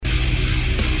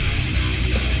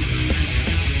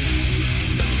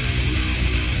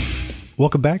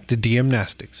Welcome back to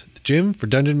DM-Nastics, the gym for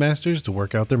dungeon masters to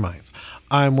work out their minds.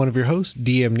 I'm one of your hosts,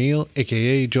 DM Neil,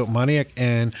 aka Joe Maniac,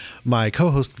 and my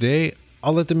co-host today,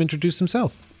 I'll let them introduce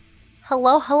themselves.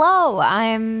 Hello,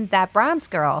 I'm that bronze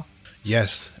girl.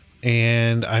 Yes,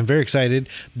 and I'm very excited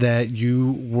that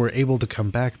you were able to come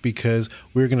back because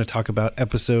we're going to talk about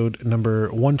episode number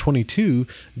 122,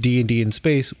 D&D in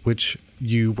Space, which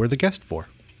you were the guest for.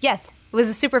 Yes, it was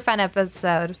a super fun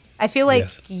episode. I feel like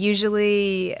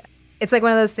usually it's like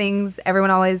one of those things everyone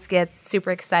always gets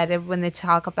super excited when they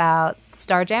talk about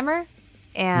Starjammer.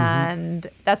 And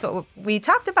that's what we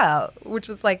talked about, which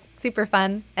was like super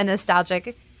fun and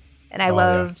nostalgic. And I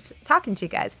loved talking to you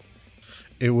guys.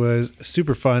 It was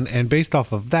super fun. And based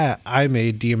off of that, I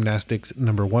made DM-Nastics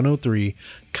number 103,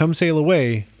 Come Sail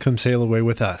Away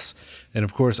with Us. And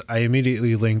of course, I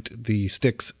immediately linked the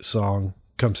Styx song,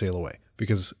 Come Sail Away,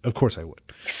 because of course I would.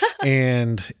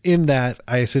 And in that,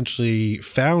 I essentially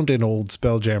found an old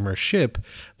Spelljammer ship,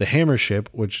 the Hammer ship,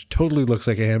 which totally looks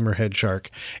like a hammerhead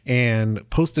shark, and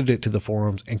posted it to the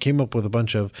forums and came up with a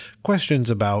bunch of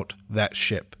questions about that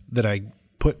ship that I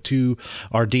put to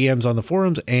our DMs on the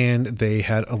forums, and they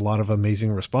had a lot of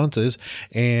amazing responses,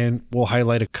 and we'll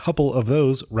highlight a couple of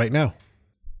those right now.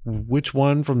 Which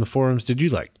one from the forums did you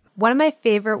like? One of my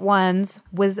favorite ones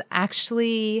was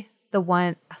actually the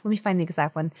one, let me find the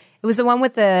exact one. It was the one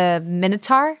with the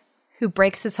Minotaur who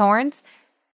breaks his horns.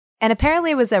 And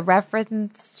apparently it was a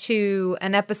reference to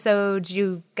an episode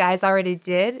you guys already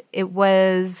did. It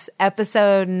was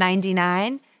episode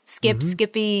 99,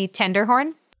 Skippy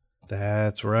Tenderhorn.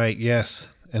 That's right, yes.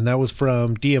 And that was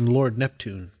from DM Lord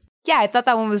Neptune. Yeah, I thought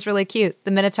that one was really cute.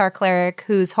 The Minotaur cleric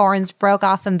whose horns broke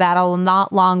off in battle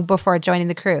not long before joining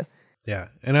the crew. Yeah,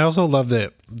 and I also love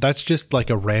that that's just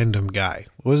like a random guy.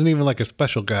 It wasn't even like a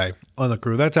special guy on the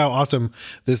crew. That's how awesome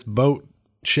this boat,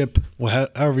 ship,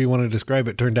 however you want to describe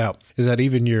it, turned out. Is that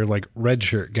even your like red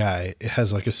shirt guy, it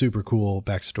has like a super cool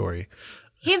backstory.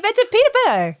 He invented peanut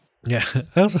butter. Yeah.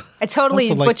 I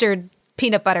totally butchered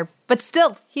peanut butter, but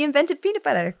still, he invented peanut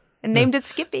butter and named it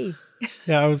Skippy.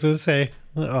 Yeah, I was going to say,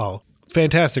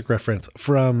 fantastic reference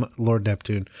from Lord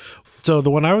Neptune. So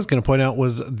the one I was going to point out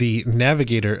was the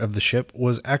navigator of the ship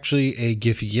was actually a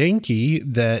Githyanki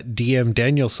that DM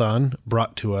Danielson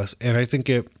brought to us. And I think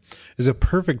it is a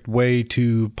perfect way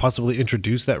to possibly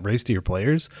introduce that race to your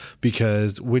players,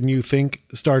 because when you think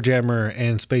Starjammer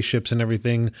and spaceships and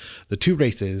everything, the two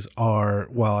races are,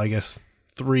 well, I guess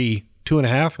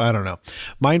 2.5, I don't know.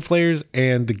 Mind Flayers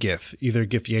and the Gith, either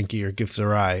Githyanki or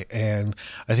Githzerai. And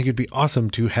I think it'd be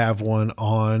awesome to have one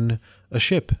on a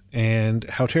ship, and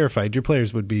how terrified your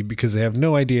players would be because they have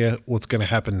no idea what's going to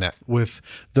happen next. With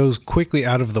those quickly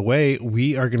out of the way,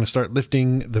 we are going to start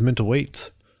lifting the mental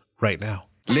weights right now.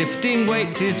 Lifting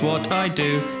weights is what I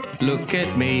do. Look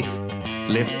at me.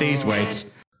 Lift these weights.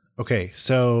 Okay,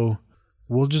 so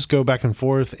we'll just go back and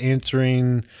forth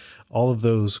answering all of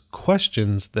those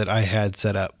questions that I had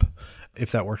set up,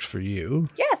 if that works for you.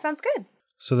 Yeah, sounds good.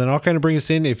 So then I'll kind of bring us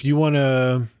in. If you want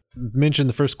to mention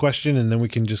the first question, and then we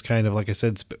can just kind of, like I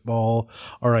said, spitball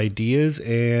our ideas,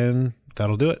 and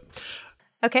that'll do it.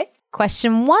 Okay.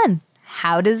 Question 1.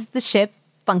 How does the ship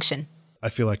function? I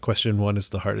feel like question 1 is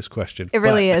the hardest question. It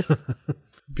really is.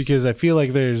 Because I feel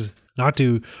like there's, not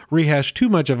to rehash too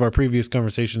much of our previous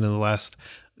conversation in the last,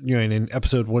 in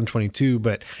episode 122,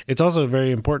 but it's also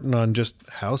very important on just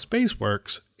how space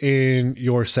works in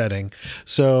your setting.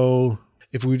 So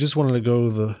if we just wanted to go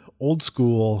the old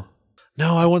school,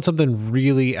 no, I want something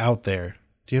really out there.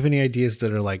 Do you have any ideas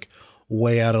that are like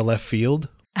way out of left field?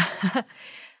 I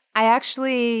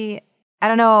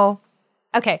don't know.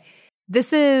 Okay.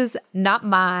 This is not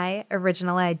my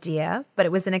original idea, but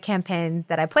it was in a campaign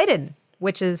that I played in,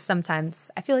 which is sometimes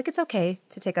I feel like it's okay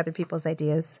to take other people's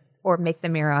ideas or make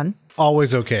them your own.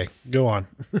 Always okay. Go on.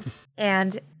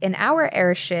 And in our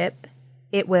airship,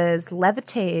 it was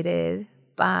levitated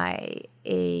by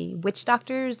a witch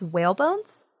doctor's whale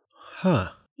bones. Huh.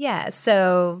 Yeah,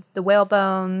 so the whale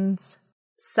bones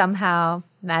somehow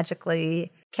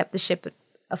magically kept the ship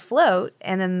afloat,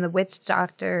 and then the witch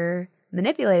doctor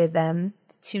manipulated them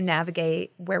to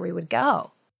navigate where we would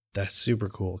go. That's super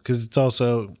cool, because it's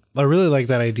also, I really like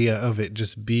that idea of it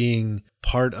just being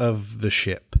part of the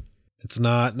ship. It's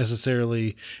not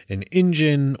necessarily an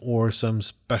engine or some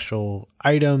special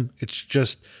item. It's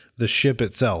just the ship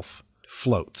itself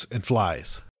floats and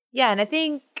flies. Yeah, and I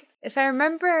think if I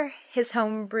remember his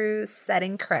homebrew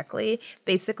setting correctly,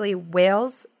 basically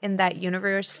whales in that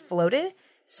universe floated.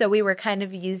 So we were kind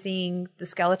of using the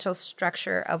skeletal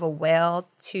structure of a whale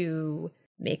to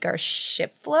make our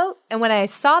ship float. And when I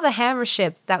saw the hammer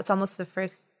ship, that was almost the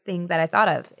first thing that I thought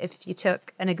of. If you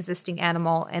took an existing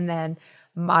animal and then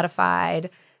modified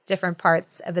different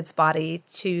parts of its body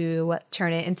to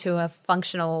turn it into a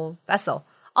functional vessel,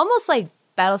 almost like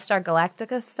Battlestar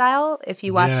Galactica style. If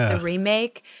you watch the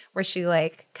remake where she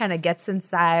like kind of gets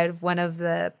inside one of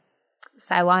the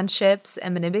Cylon ships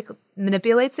and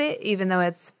manipulates it, even though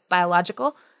it's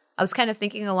biological. I was kind of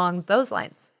thinking along those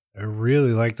lines. I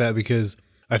really like that because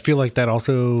I feel like that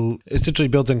also essentially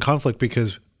builds in conflict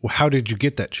because how did you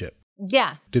get that ship?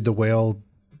 Yeah. Did the whale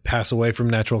pass away from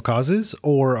natural causes,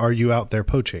 or are you out there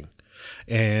poaching?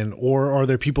 Or are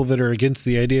there people that are against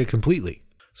the idea completely?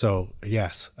 So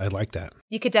yes, I like that.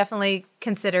 You could definitely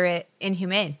consider it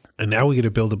inhumane. And now we get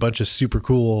to build a bunch of super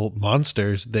cool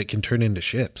monsters that can turn into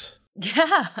ships.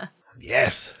 Yeah.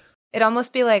 Yes. It'd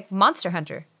almost be like Monster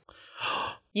Hunter.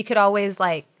 You could always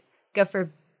like go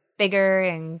for bigger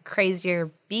and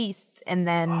crazier beasts, and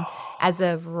then as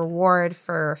a reward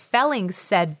for felling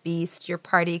said beast, your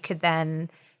party could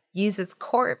then use its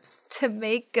corpse to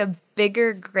make a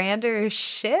bigger, grander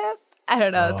ship. I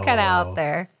don't know. It's kind of out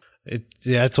there.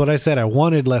 Yeah, that's what I said. I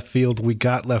wanted left field. We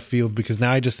got left field because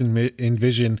now I just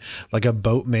envision like a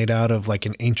boat made out of like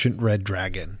an ancient red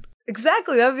dragon.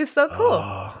 Exactly. That would be so cool.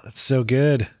 Oh, that's so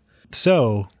good.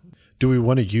 So, do we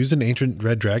want to use an ancient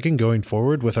red dragon going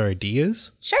forward with our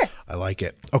ideas? Sure. I like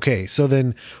it. Okay, so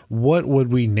then what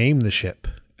would we name the ship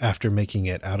after making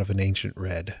it out of an ancient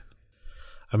red?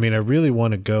 I mean, I really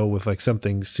want to go with like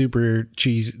something super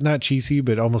cheesy, not cheesy,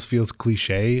 but almost feels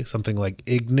cliche, something like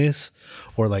Ignis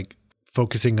or like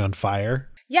focusing on fire.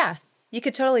 Yeah, you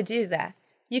could totally do that.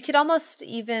 You could almost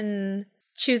even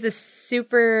choose a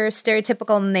super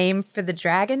stereotypical name for the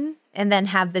dragon and then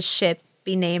have the ship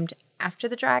be named after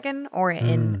the dragon or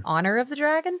in honor of the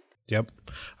dragon. Yep.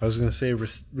 I was going to say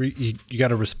you got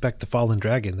to respect the fallen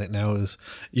dragon that now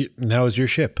is your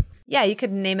ship. Yeah, you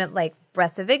could name it like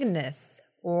Breath of Ignis.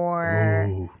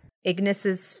 Or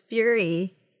Ignis's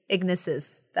Fury.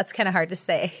 Ignis's. That's kind of hard to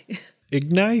say.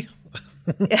 Igni?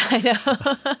 Yeah, I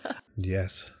know.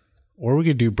 Yes. Or we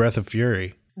could do Breath of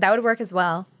Fury. That would work as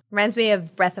well. Reminds me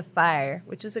of Breath of Fire,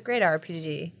 which was a great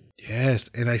RPG.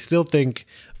 Yes. And I still think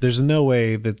there's no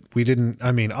way that we didn't.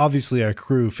 I mean, obviously our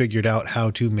crew figured out how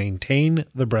to maintain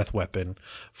the breath weapon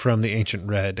from the Ancient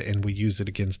Red and we use it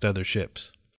against other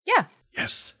ships. Yeah.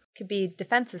 Yes. Could be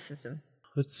defensive system.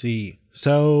 Let's see.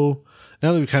 So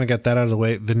now that we kind of got that out of the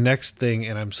way, the next thing,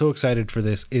 and I'm so excited for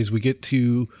this, is we get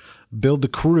to build the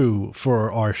crew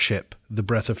for our ship, the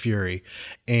Breath of Fury.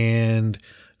 And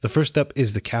the first step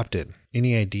is the captain.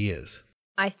 Any ideas?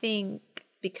 I think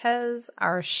because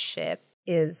our ship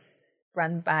is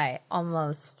run by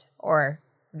almost or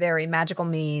very magical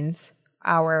means,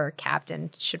 our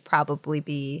captain should probably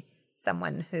be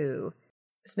someone who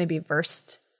is maybe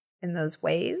versed in those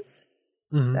ways.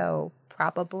 Mm-hmm. So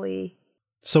probably.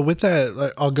 So with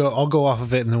that, I'll go off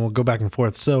of it and then we'll go back and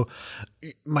forth. So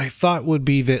my thought would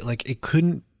be that like it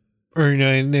couldn't, or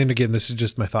and again, this is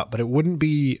just my thought, but it wouldn't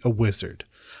be a wizard.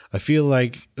 I feel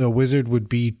like a wizard would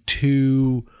be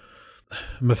too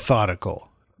methodical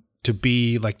to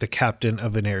be like the captain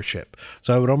of an airship.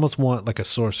 So I would almost want like a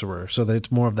sorcerer so that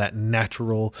it's more of that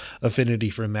natural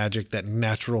affinity for magic, that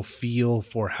natural feel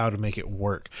for how to make it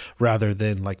work rather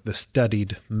than like the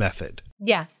studied method.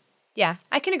 Yeah. Yeah,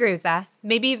 I can agree with that.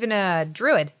 Maybe even a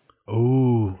druid.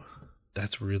 Oh,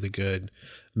 that's really good.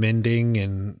 Mending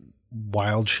and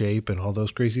wild shape and all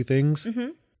those crazy things.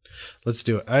 Mm-hmm. Let's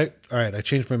do it. All right, I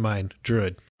changed my mind.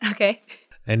 Druid. Okay.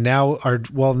 And now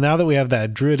now that we have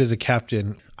that druid as a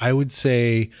captain, I would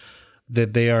say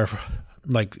that they are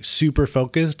like super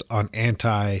focused on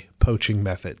anti-poaching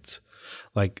methods,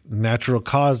 like natural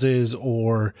causes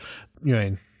or,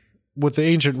 with the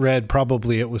Ancient Red,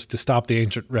 probably it was to stop the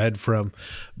Ancient Red from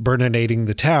burninating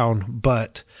the town.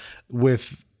 But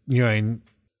with, I'm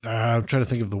trying to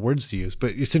think of the words to use,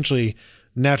 but essentially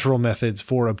natural methods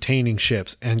for obtaining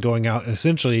ships and going out and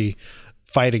essentially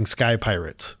fighting sky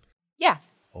pirates. Yeah,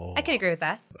 I can agree with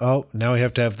that. Oh, now we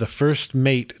have to have the first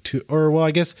mate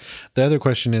I guess the other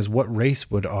question is, what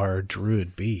race would our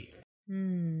druid be?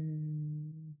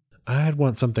 I'd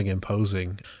want something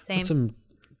imposing. Same. Some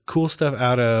cool stuff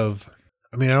out of,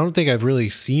 I don't think I've really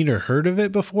seen or heard of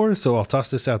it before, so I'll toss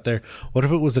this out there. What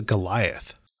if it was a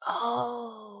Goliath?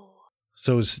 Oh.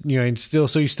 So it's,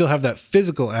 so you still have that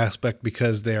physical aspect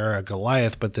because they are a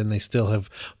Goliath, but then they still have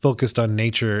focused on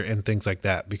nature and things like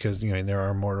that because, there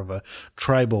are more of a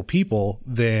tribal people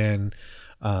than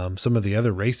some of the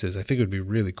other races. I think it would be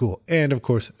really cool. And of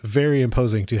course, very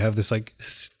imposing to have this like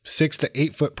 6 to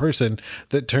 8 foot person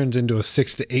that turns into a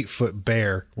 6 to 8 foot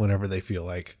bear whenever they feel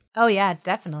like. Oh yeah,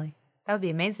 definitely. That would be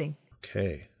amazing.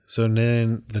 Okay. So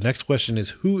then the next question is,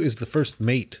 who is the first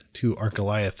mate to our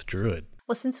Goliath druid?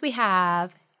 Well, since we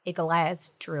have a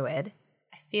Goliath druid,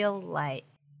 I feel like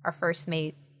our first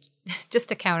mate, just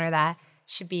to counter that,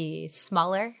 should be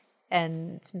smaller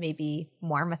and maybe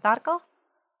more methodical.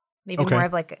 Maybe more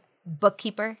of like a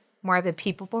bookkeeper, more of a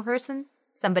people person,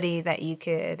 somebody that you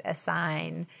could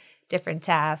assign different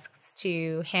tasks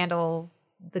to handle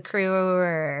the crew,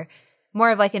 or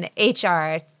more of like an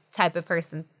HR type of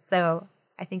person. So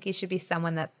I think he should be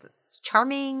someone that's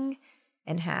charming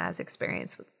and has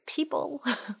experience with people,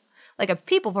 like a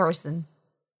people person,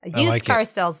 a used car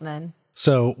salesman.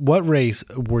 So what race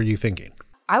were you thinking?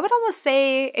 I would almost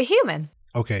say a human.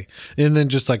 Okay. And then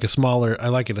just like a smaller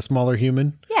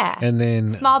human. Yeah. And then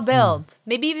small build,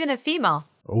 maybe even a female.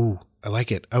 Oh, I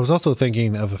like it. I was also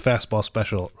thinking of a fastball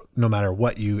special, no matter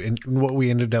what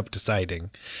we ended up deciding.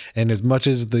 And as much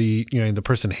as the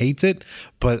person hates it,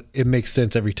 but it makes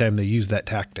sense every time they use that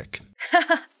tactic.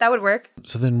 That would work.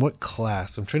 So then what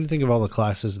class? I'm trying to think of all the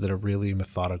classes that are really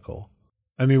methodical.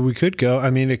 I mean,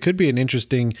 it could be an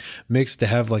interesting mix to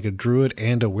have like a druid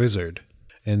and a wizard.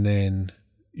 And then,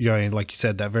 like you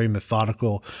said, that very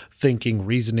methodical thinking,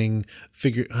 reasoning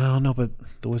figure. Oh, no, but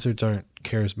the wizards aren't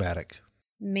charismatic.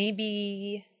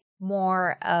 Maybe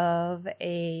more of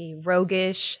a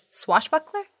roguish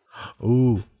swashbuckler.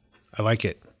 Ooh, I like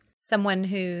it. Someone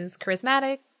who's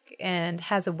charismatic and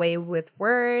has a way with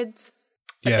words,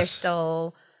 but they're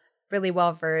still really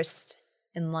well versed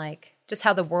in like just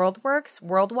how the world works,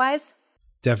 world-wise.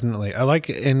 Definitely. I like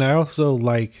it. And I also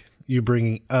like you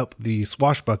bringing up the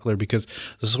swashbuckler, because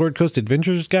the Sword Coast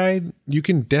Adventures Guide, you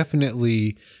can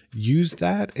definitely use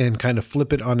that and kind of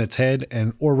flip it on its head,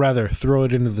 or rather throw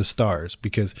it into the stars,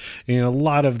 because a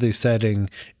lot of the setting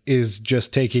is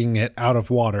just taking it out of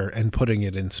water and putting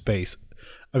it in space.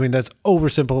 I mean, that's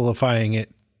oversimplifying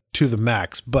it to the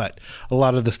max, but a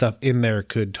lot of the stuff in there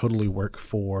could totally work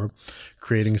for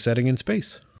creating a setting in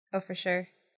space. Oh, for sure.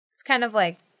 It's kind of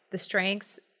like the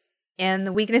strengths and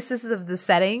the weaknesses of the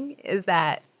setting is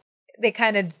that they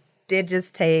kind of did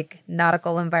just take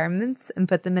nautical environments and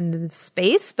put them into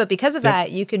space. But because of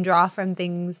that, you can draw from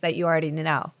things that you already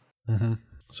know. Mm-hmm.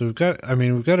 So we've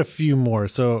got a few more.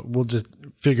 So we'll just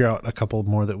figure out a couple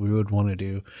more that we would want to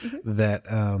do. Mm-hmm.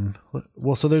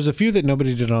 That, so there's a few that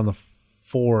nobody did on the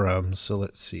forum. So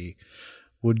let's see.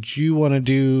 Would you want to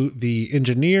do the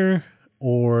engineer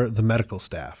or the medical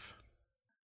staff?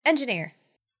 Engineer.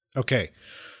 Okay.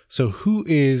 So who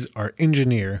is our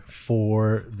engineer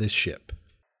for this ship?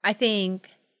 I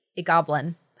think a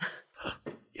goblin.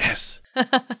 Yes.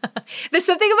 There's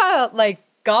something about like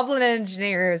goblin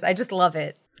engineers. I just love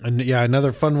it. And yeah,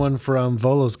 another fun one from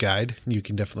Volo's Guide. You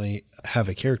can definitely have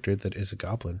a character that is a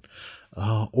goblin.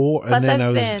 Plus,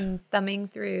 I've been thumbing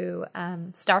through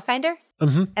Starfinder,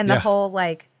 and the whole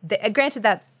granted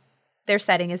that their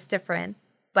setting is different,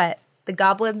 but the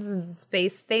goblins in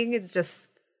space thing is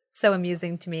just so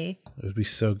amusing to me. It would be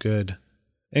so good.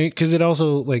 Because it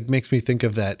also makes me think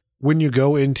of that when you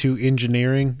go into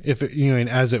engineering, and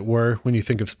as it were, when you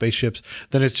think of spaceships,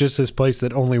 then it's just this place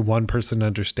that only one person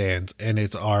understands, and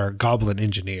it's our goblin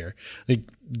engineer.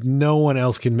 No one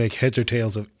else can make heads or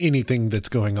tails of anything that's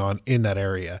going on in that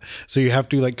area. So you have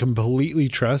to completely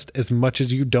trust, as much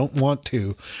as you don't want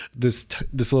to, this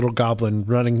little goblin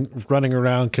running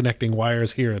around connecting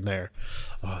wires here and there.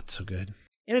 Oh, it's so good.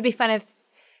 It would be fun if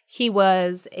he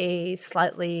was a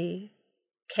slightly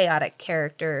chaotic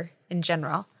character in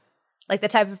general. Like the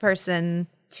type of person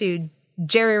to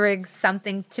jerry-rig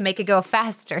something to make it go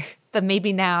faster. But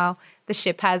maybe now the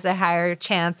ship has a higher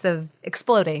chance of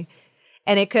exploding.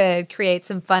 And it could create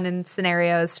some fun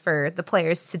scenarios for the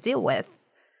players to deal with.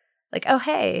 Like, oh,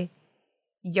 hey,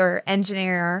 your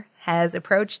engineer has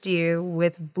approached you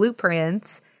with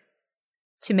blueprints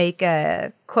to make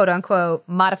a quote-unquote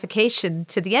modification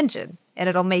to the engine. And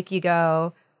it'll make you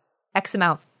go X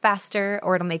amount faster,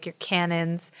 or it'll make your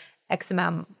cannons X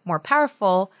amount more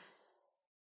powerful.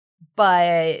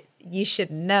 But you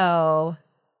should know,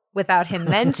 without him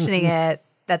mentioning it,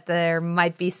 that there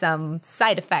might be some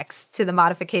side effects to the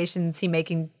modifications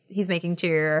he's making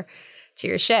to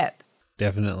your ship.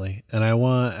 Definitely. And I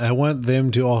want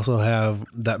them to also have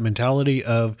that mentality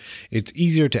of it's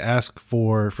easier to ask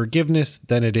for forgiveness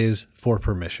than it is for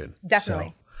permission.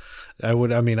 Definitely. So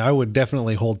I would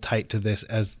definitely hold tight to this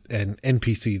as an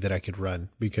NPC that I could run,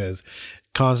 because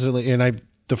constantly,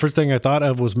 the first thing I thought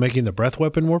of was making the breath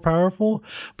weapon more powerful,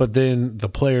 but then the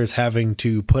players having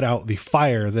to put out the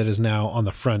fire that is now on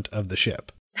the front of the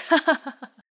ship.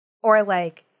 Or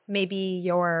maybe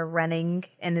you're running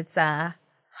and it's a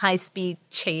high-speed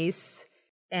chase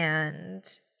and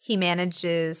he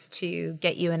manages to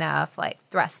get you enough like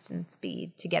thrust and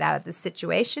speed to get out of this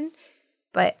situation.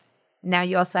 But now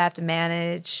you also have to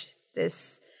manage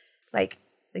this, like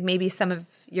maybe some of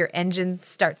your engines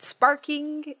start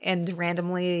sparking and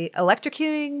randomly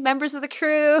electrocuting members of the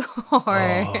crew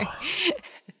or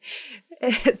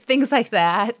things like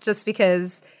that, just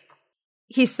because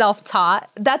he's self-taught.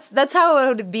 That's how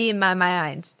it would be in my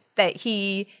mind, that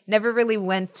he never really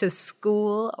went to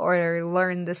school or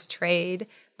learned this trade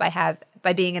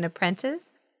by being an apprentice,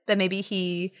 but maybe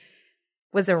he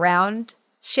was around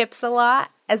ships a lot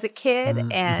as a kid,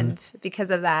 and because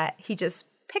of that, he just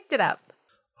picked it up.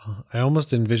 I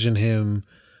almost envision him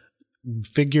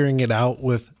figuring it out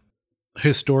with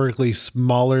historically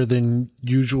smaller than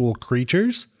usual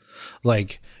creatures.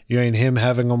 Like, and him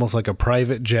having almost like a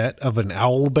private jet of an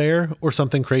owl bear or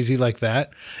something crazy like that.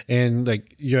 And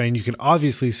like, and you can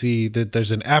obviously see that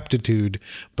there's an aptitude,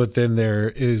 but then there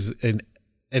is an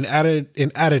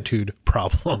attitude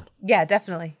problem. Yeah,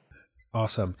 definitely.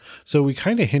 Awesome. So we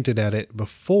kind of hinted at it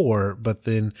before, but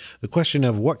then the question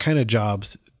of what kind of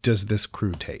jobs does this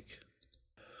crew take?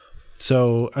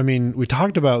 So, I mean, we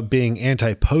talked about being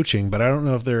anti-poaching, but I don't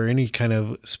know if there are any kind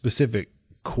of specific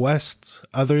quests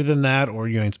other than that, or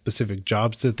specific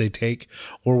jobs that they take,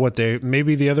 or what they,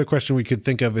 maybe the other question we could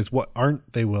think of is what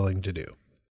aren't they willing to do?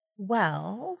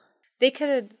 Well, they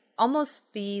could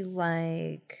almost be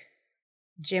like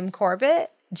Jim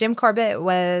Corbett. Jim Corbett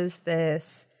was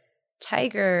this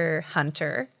tiger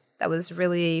hunter that was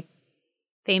really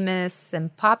famous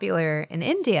and popular in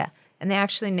India, and they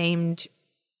actually named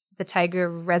the tiger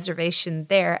reservation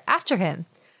there after him.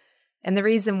 And the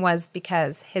reason was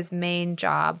because his main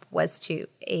job was to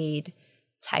aid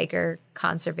tiger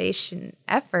conservation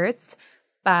efforts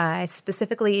by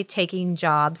specifically taking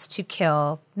jobs to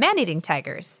kill man-eating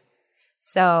tigers.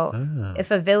 So if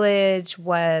a village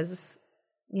was,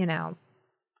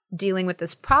 dealing with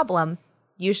this problem,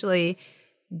 usually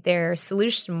their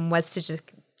solution was to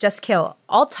just kill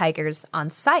all tigers on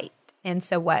sight. And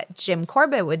so what Jim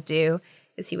Corbett would do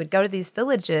is he would go to these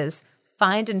villages,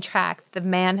 find and track the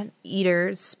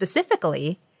man-eaters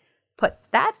specifically, put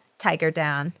that tiger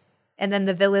down, and then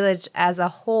the village as a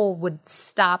whole would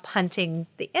stop hunting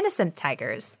the innocent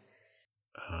tigers.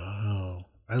 Oh,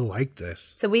 I like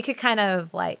this. So we could kind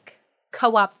of like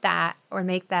co-opt that or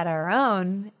make that our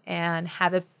own and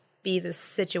have it be this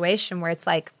situation where it's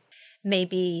like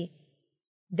maybe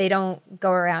they don't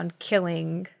go around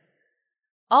killing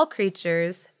all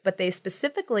creatures, but they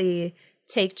specifically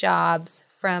take jobs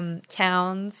from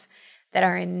towns that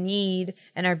are in need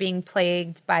and are being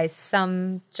plagued by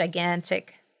some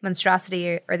gigantic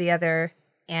monstrosity or the other,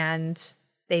 and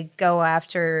they go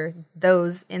after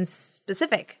those in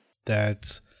specific.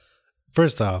 That's,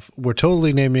 first off, we're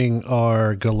totally naming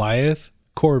our Goliath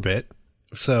Corbett,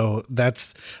 so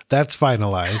that's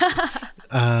finalized.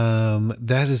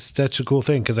 That is such a cool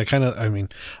thing, because I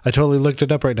totally looked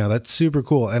it up right now. That's super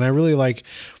cool, and I really like.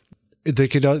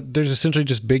 There's essentially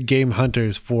just big game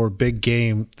hunters for big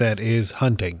game that is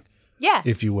hunting. Yeah.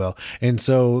 If you will. And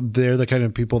so they're the kind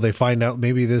of people, they find out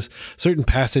maybe this certain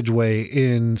passageway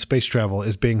in space travel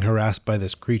is being harassed by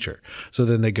this creature. So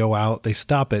then they go out, they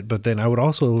stop it. But then I would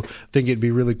also think it'd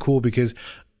be really cool because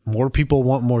more people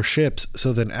want more ships.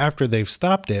 So then after they've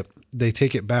stopped it, they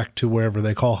take it back to wherever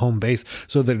they call home base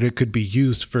so that it could be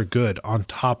used for good on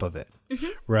top of it. Mm-hmm.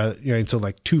 Rather, so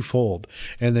like twofold,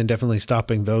 and then definitely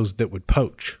stopping those that would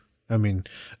poach. I mean,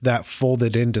 that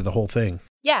folded into the whole thing.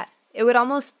 Yeah, it would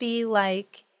almost be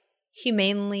like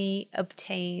humanely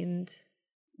obtained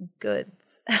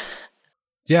goods.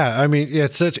 Yeah, I mean,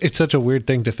 it's such a weird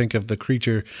thing to think of the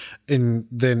creature, and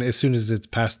then as soon as it's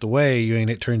passed away,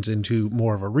 it turns into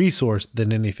more of a resource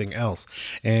than anything else.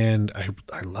 And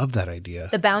I love that idea.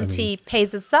 The bounty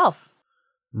pays itself.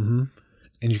 Mm-hmm.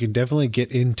 And you can definitely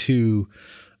get into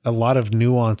a lot of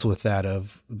nuance with that,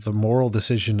 of the moral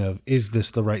decision of, is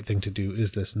this the right thing to do?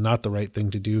 Is this not the right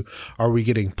thing to do? Are we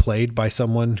getting played by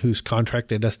someone who's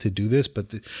contracted us to do this,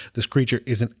 but this creature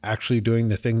isn't actually doing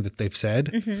the thing that they've said?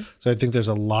 Mm-hmm. So I think there's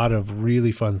a lot of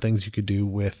really fun things you could do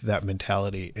with that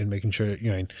mentality, and making sure,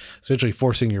 essentially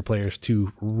forcing your players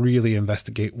to really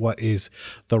investigate what is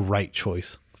the right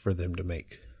choice for them to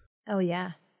make. Oh,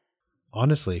 yeah.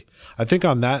 Honestly, I think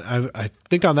on that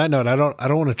note, I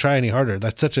don't want to try any harder.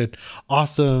 That's such an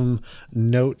awesome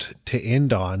note to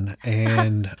end on.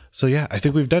 And so, yeah, I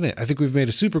think we've done it. I think we've made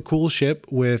a super cool ship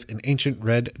with an ancient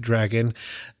red dragon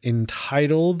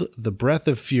entitled The Breath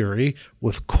of Fury,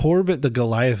 with Corbett the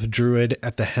Goliath druid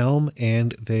at the helm.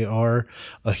 And they are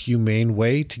a humane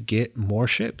way to get more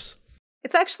ships.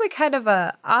 It's actually kind of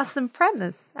a awesome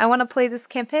premise. I want to play this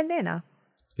campaign now.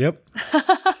 Yep.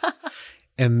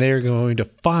 And they're going to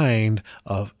find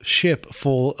a ship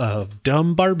full of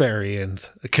dumb barbarians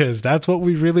because that's what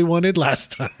we really wanted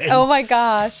last time. Oh my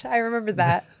gosh, I remember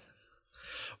that.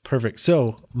 Perfect.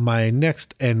 So my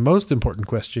next and most important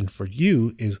question for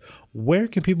you is, where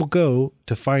can people go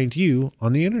to find you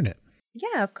on the internet?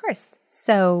 Yeah, of course.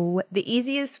 So the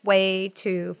easiest way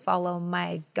to follow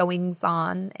my goings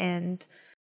on and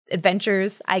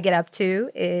adventures I get up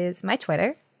to is my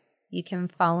Twitter. You can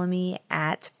follow me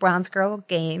at Bronze Girl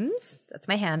Games. That's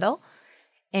my handle.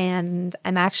 And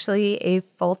I'm actually a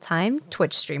full-time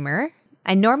Twitch streamer.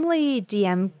 I normally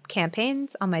DM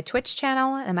campaigns on my Twitch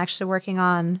channel. I'm actually working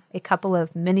on a couple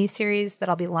of mini-series that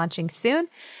I'll be launching soon.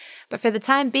 But for the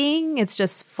time being, it's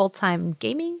just full-time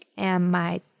gaming. And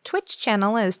my Twitch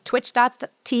channel is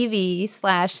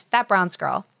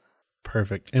twitch.tv/thatbronzegirl.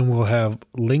 Perfect. And we'll have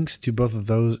links to both of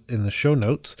those in the show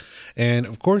notes. And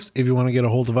of course, if you want to get a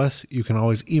hold of us, you can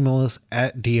always email us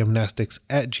at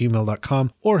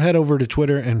dmnastics@gmail.com or head over to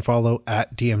Twitter and follow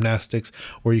at DM-Nastics,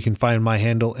 where you can find my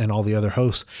handle and all the other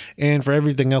hosts. And for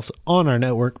everything else on our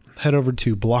network, head over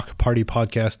to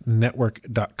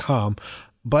blockpartypodcastnetwork.com.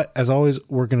 But as always,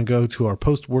 we're going to go to our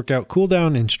post-workout cool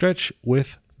down and stretch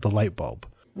with the light bulb.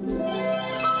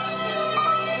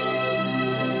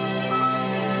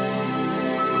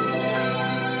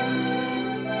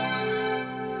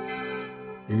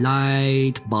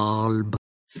 Light bulb.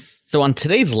 So on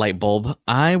today's light bulb,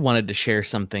 I wanted to share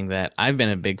something that I've been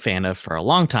a big fan of for a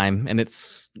long time, and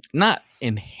it's not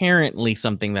inherently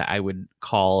something that I would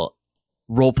call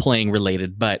role-playing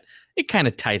related, but it kind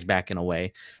of ties back in a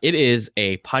way. It is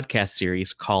a podcast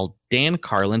series called Dan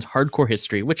Carlin's Hardcore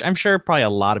History, which I'm sure probably a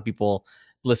lot of people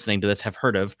listening to this have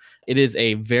heard of. It is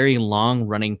a very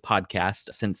long-running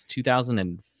podcast since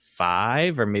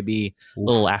 2005, or maybe a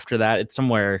little after that. It's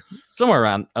somewhere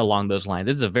around along those lines.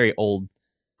 It's a very old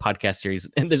podcast series,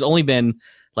 and there's only been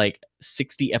like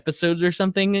 60 episodes or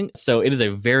something, so it is a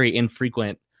very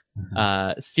infrequent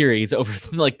series over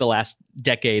like the last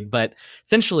decade. But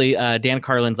essentially, Dan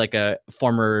Carlin's like a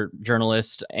former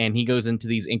journalist, and he goes into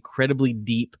these incredibly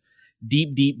deep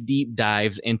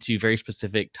dives into very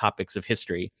specific topics of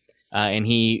history. And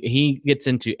he gets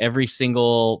into every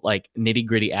single like nitty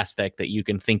gritty aspect that you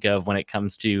can think of when it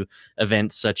comes to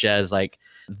events such as like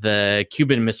the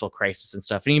Cuban Missile Crisis and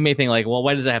stuff. And you may think like, well,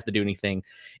 why does that have to do anything?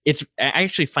 I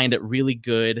actually find it really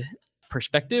good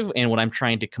perspective, and when I'm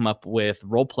trying to come up with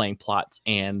role-playing plots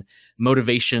and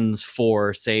motivations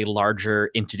for, say, larger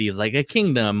entities like a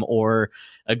kingdom or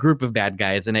a group of bad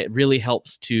guys. And it really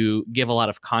helps to give a lot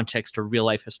of context to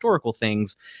real-life historical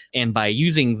things. And by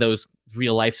using those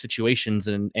real-life situations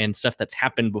and stuff that's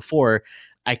happened before,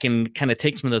 I can kind of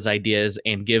take some of those ideas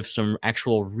and give some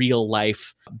actual real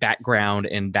life background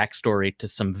and backstory to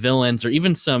some villains or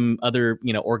even some other,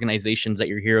 organizations that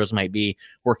your heroes might be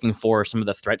working for, some of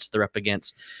the threats they're up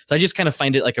against. So I just kind of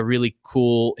find it like a really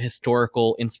cool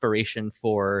historical inspiration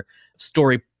for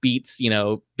story beats,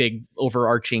 big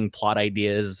overarching plot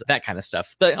ideas, that kind of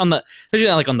stuff. But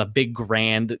especially like on the big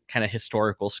grand kind of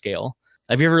historical scale.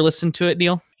 Have you ever listened to it,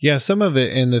 Neil? Yeah, some of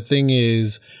it. And the thing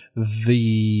is,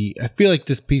 I feel like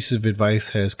this piece of advice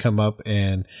has come up,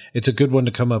 and it's a good one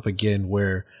to come up again,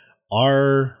 where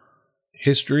our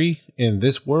history in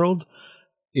this world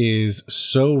is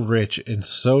so rich and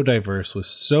so diverse with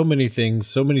so many things,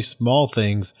 so many small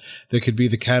things that could be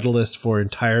the catalyst for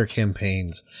entire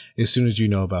campaigns as soon as you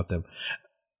know about them.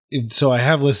 So I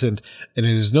have listened, and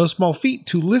it is no small feat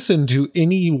to listen to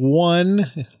any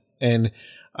one, and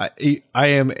I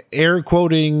am air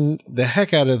quoting the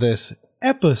heck out of this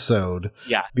episode.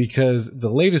 Yeah. Because the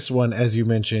latest one, as you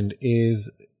mentioned, is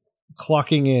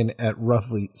clocking in at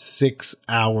roughly 6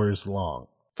 hours long.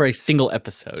 For a single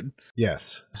episode.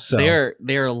 Yes. So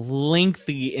they are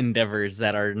lengthy endeavors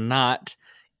that are not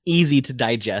easy to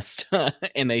digest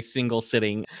in a single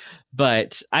sitting.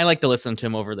 But I like to listen to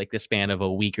him over like the span of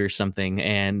a week or something.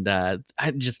 And they're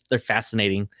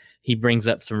fascinating. He brings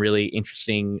up some really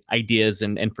interesting ideas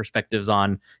and perspectives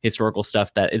on historical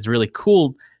stuff that is really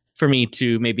cool for me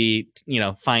to maybe,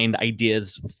 find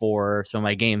ideas for some of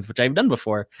my games, which I've done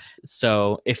before.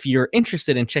 So if you're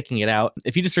interested in checking it out,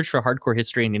 if you just search for Hardcore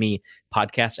History in any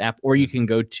podcast app, or you can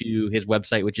go to his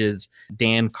website, which is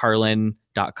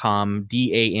dancarlin.com,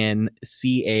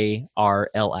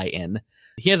 DANCARLIN.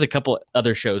 He has a couple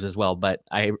other shows as well, but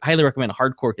I highly recommend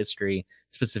Hardcore History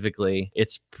specifically.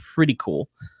 It's pretty cool.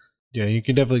 Yeah, you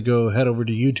can definitely head over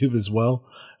to YouTube as well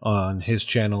on his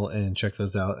channel and check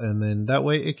those out. And then that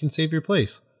way it can save your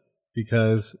place,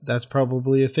 because that's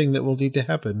probably a thing that will need to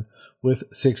happen with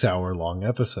 6 hour long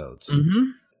episodes.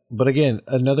 Mm-hmm. But again,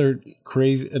 another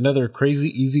crazy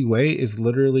easy way is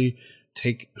literally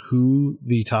take who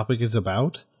the topic is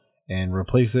about and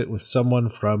replace it with someone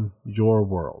from your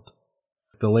world.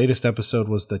 The latest episode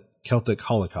was the Celtic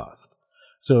Holocaust.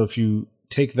 So if you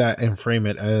take that and frame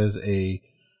it as a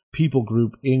people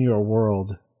group in your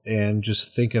world and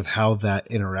just think of how that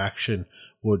interaction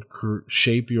would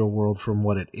shape your world from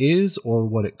what it is or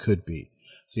what it could be.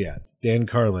 So yeah, Dan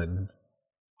Carlin,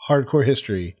 hardcore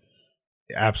history,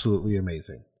 absolutely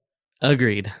amazing.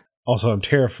 Agreed. Also, I'm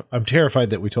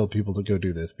terrified that we told people to go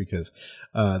do this because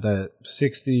that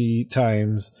 60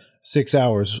 times 6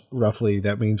 hours roughly,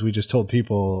 that means we just told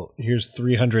people here's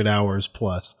 300 hours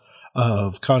plus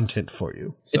of content for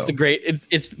you. So,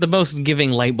 it's the most giving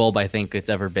light bulb I think it's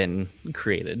ever been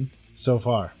created so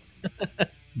far.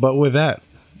 But with that,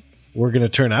 we're going to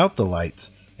turn out the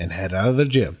lights and head out of the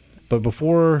gym. But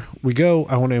before we go,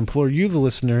 I want to implore you, the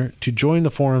listener, to join the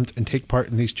forums and take part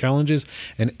in these challenges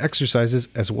and exercises,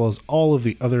 as well as all of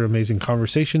the other amazing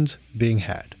conversations being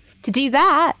had. To do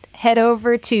that, head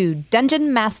over to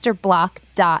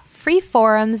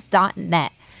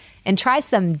dungeonmasterblock.freeforums.net and try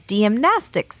some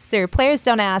DM-Nastics so your players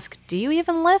don't ask, do you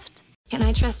even lift? Can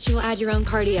I trust you'll add your own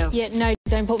cardio? Yeah, no,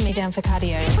 don't put me down for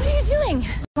cardio. What are you doing?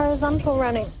 Horizontal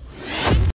running.